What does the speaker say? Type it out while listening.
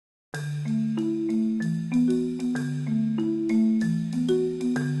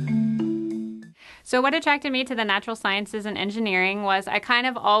So what attracted me to the natural sciences and engineering was I kind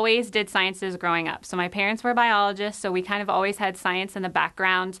of always did sciences growing up. So my parents were biologists, so we kind of always had science in the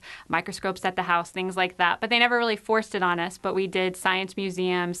background, microscopes at the house, things like that. But they never really forced it on us, but we did science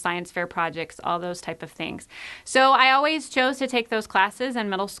museums, science fair projects, all those type of things. So I always chose to take those classes in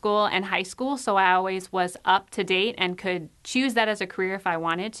middle school and high school, so I always was up to date and could choose that as a career if I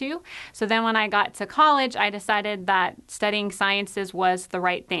wanted to. So then when I got to college, I decided that studying sciences was the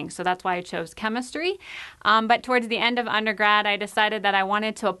right thing. So that's why I chose chemistry. But towards the end of undergrad, I decided that I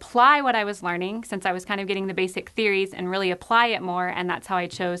wanted to apply what I was learning since I was kind of getting the basic theories and really apply it more. And that's how I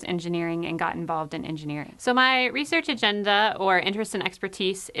chose engineering and got involved in engineering. So my research agenda or interest and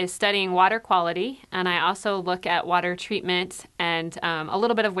expertise is studying water quality. And I also look at water treatment and a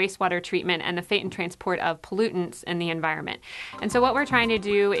little bit of wastewater treatment and the fate and transport of pollutants in the environment. And so what we're trying to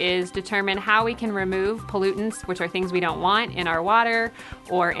do is determine how we can remove pollutants, which are things we don't want in our water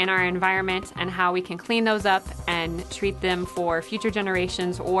or in our environment, and how we can clean those up and treat them for future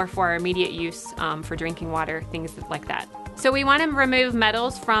generations or for our immediate use for drinking water, things like that. So we want to remove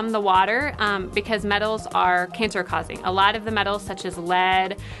metals from the water because metals are cancer-causing. A lot of the metals such as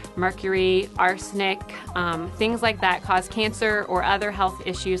lead, mercury, arsenic, things like that cause cancer or other health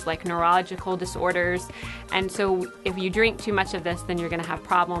issues like neurological disorders. And so if you drink too much of this, then you're going to have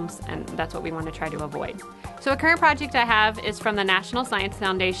problems, and that's what we want to try to avoid. So a current project I have is from the National Science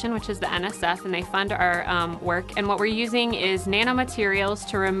Foundation, which is the NSF, and they fund our work. And what we're using is nanomaterials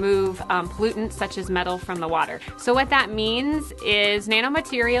to remove pollutants such as metal from the water. So what that means is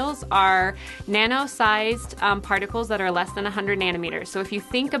nanomaterials are nano-sized particles that are less than 100 nanometers. So if you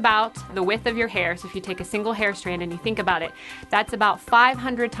think about the width of your hair, so if you take a single hair strand and you think about it, that's about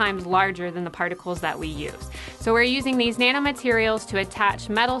 500 times larger than the particles that we use. So we're using these nanomaterials to attach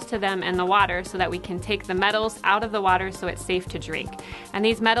metals to them in the water so that we can take the metals out of the water so it's safe to drink. And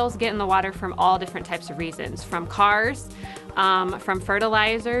these metals get in the water from all different types of reasons, from cars, from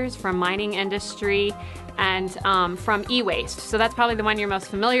fertilizers, from mining industry, and from e-waste. So that's probably the one you're most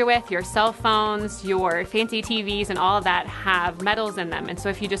familiar with. Your cell phones, your fancy TVs, and all of that have metals in them. And so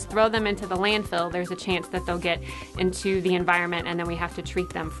if you just throw them into the landfill, there's a chance that they'll get into the environment, and then we have to treat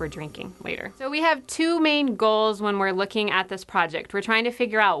them for drinking later. So we have two main goals when we're looking at this project. We're trying to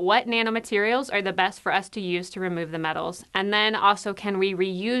figure out what nanomaterials are the best for us to use to remove the metals. And then also, can we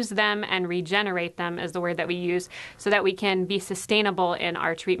reuse them and regenerate them is the word that we use, so that we can be sustainable in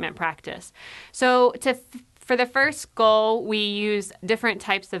our treatment practice. So for the first goal, we use different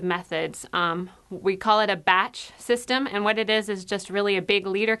types of methods. We call it a batch system, and what it is just really a big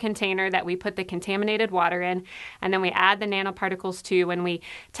liter container that we put the contaminated water in, and then we add the nanoparticles to, and we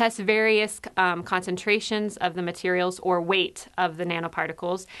test various concentrations of the materials or weight of the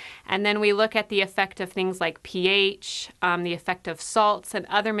nanoparticles, and then we look at the effect of things like pH, the effect of salts and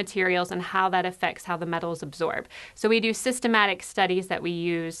other materials, and how that affects how the metals absorb. So we do systematic studies that we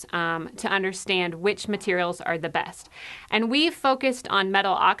use to understand which materials are the best. And we've focused on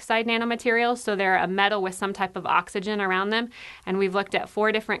metal oxide nanomaterials, so they're a metal with some type of oxygen around them, and we've looked at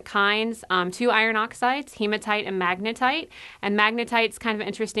 4 different kinds, 2 iron oxides, hematite and magnetite. And magnetite's kind of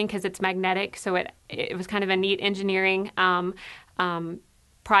interesting because it's magnetic, so it was kind of a neat engineering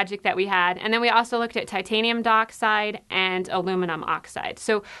project that we had. And then we also looked at titanium dioxide and aluminum oxide.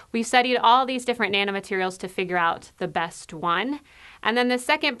 So we studied all these different nanomaterials to figure out the best one. And then the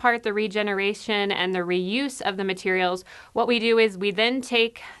second part, the regeneration and the reuse of the materials, what we do is we then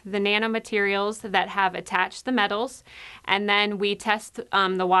take the nanomaterials that have attached the metals, and then we test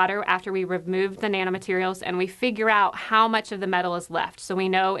the water after we remove the nanomaterials, and we figure out how much of the metal is left. So we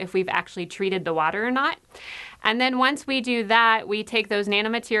know if we've actually treated the water or not. And then once we do that, we take those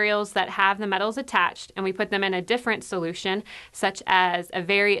nanomaterials that have the metals attached and we put them in a different solution, such as a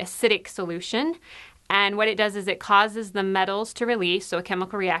very acidic solution. And what it does is it causes the metals to release, so a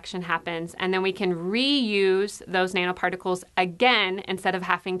chemical reaction happens, and then we can reuse those nanoparticles again instead of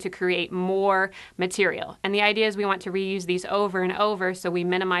having to create more material. And the idea is we want to reuse these over and over so we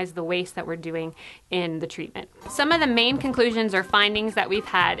minimize the waste that we're doing in the treatment. Some of the main conclusions or findings that we've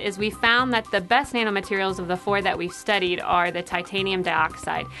had is we found that the best nanomaterials of the 4 that we've studied are the titanium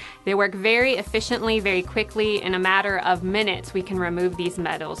dioxide. They work very efficiently, very quickly. In a matter of minutes, we can remove these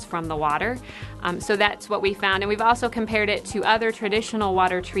metals from the water. So that's what we found. And we've also compared it to other traditional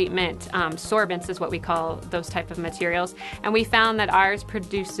water treatment. Sorbents is what we call those type of materials. And we found that ours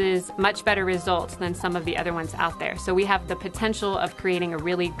produces much better results than some of the other ones out there. So we have the potential of creating a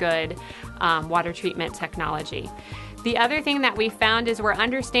really good water treatment technology. The other thing that we found is we're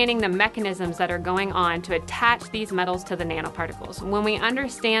understanding the mechanisms that are going on to attach these metals to the nanoparticles. When we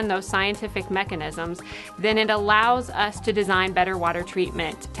understand those scientific mechanisms, then it allows us to design better water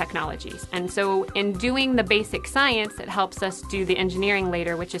treatment technologies. And so in doing the basic science, it helps us do the engineering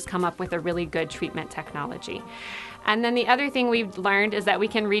later, which is come up with a really good treatment technology. And then the other thing we've learned is that we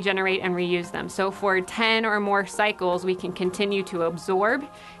can regenerate and reuse them. So for 10 or more cycles, we can continue to absorb,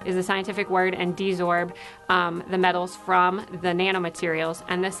 is the scientific word, and desorb the metals from the nanomaterials.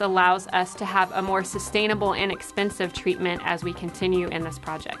 And this allows us to have a more sustainable and expensive treatment as we continue in this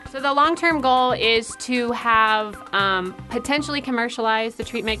project. So the long-term goal is to have potentially commercialize the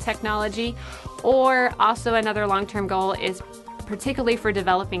treatment technology, or also another long-term goal is particularly for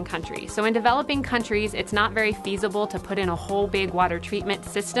developing countries. So in developing countries, it's not very feasible to put in a whole big water treatment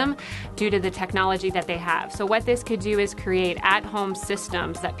system due to the technology that they have. So what this could do is create at-home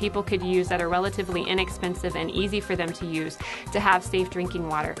systems that people could use that are relatively inexpensive and easy for them to use to have safe drinking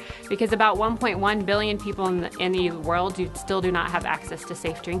water. Because about 1.1 billion people in the world still do not have access to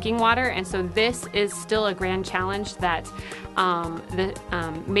safe drinking water. And so this is still a grand challenge that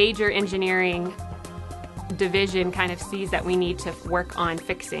the major engineering division kind of sees that we need to work on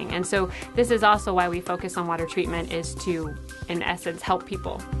fixing. And so this is also why we focus on water treatment, is to, in essence, help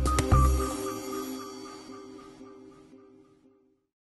people.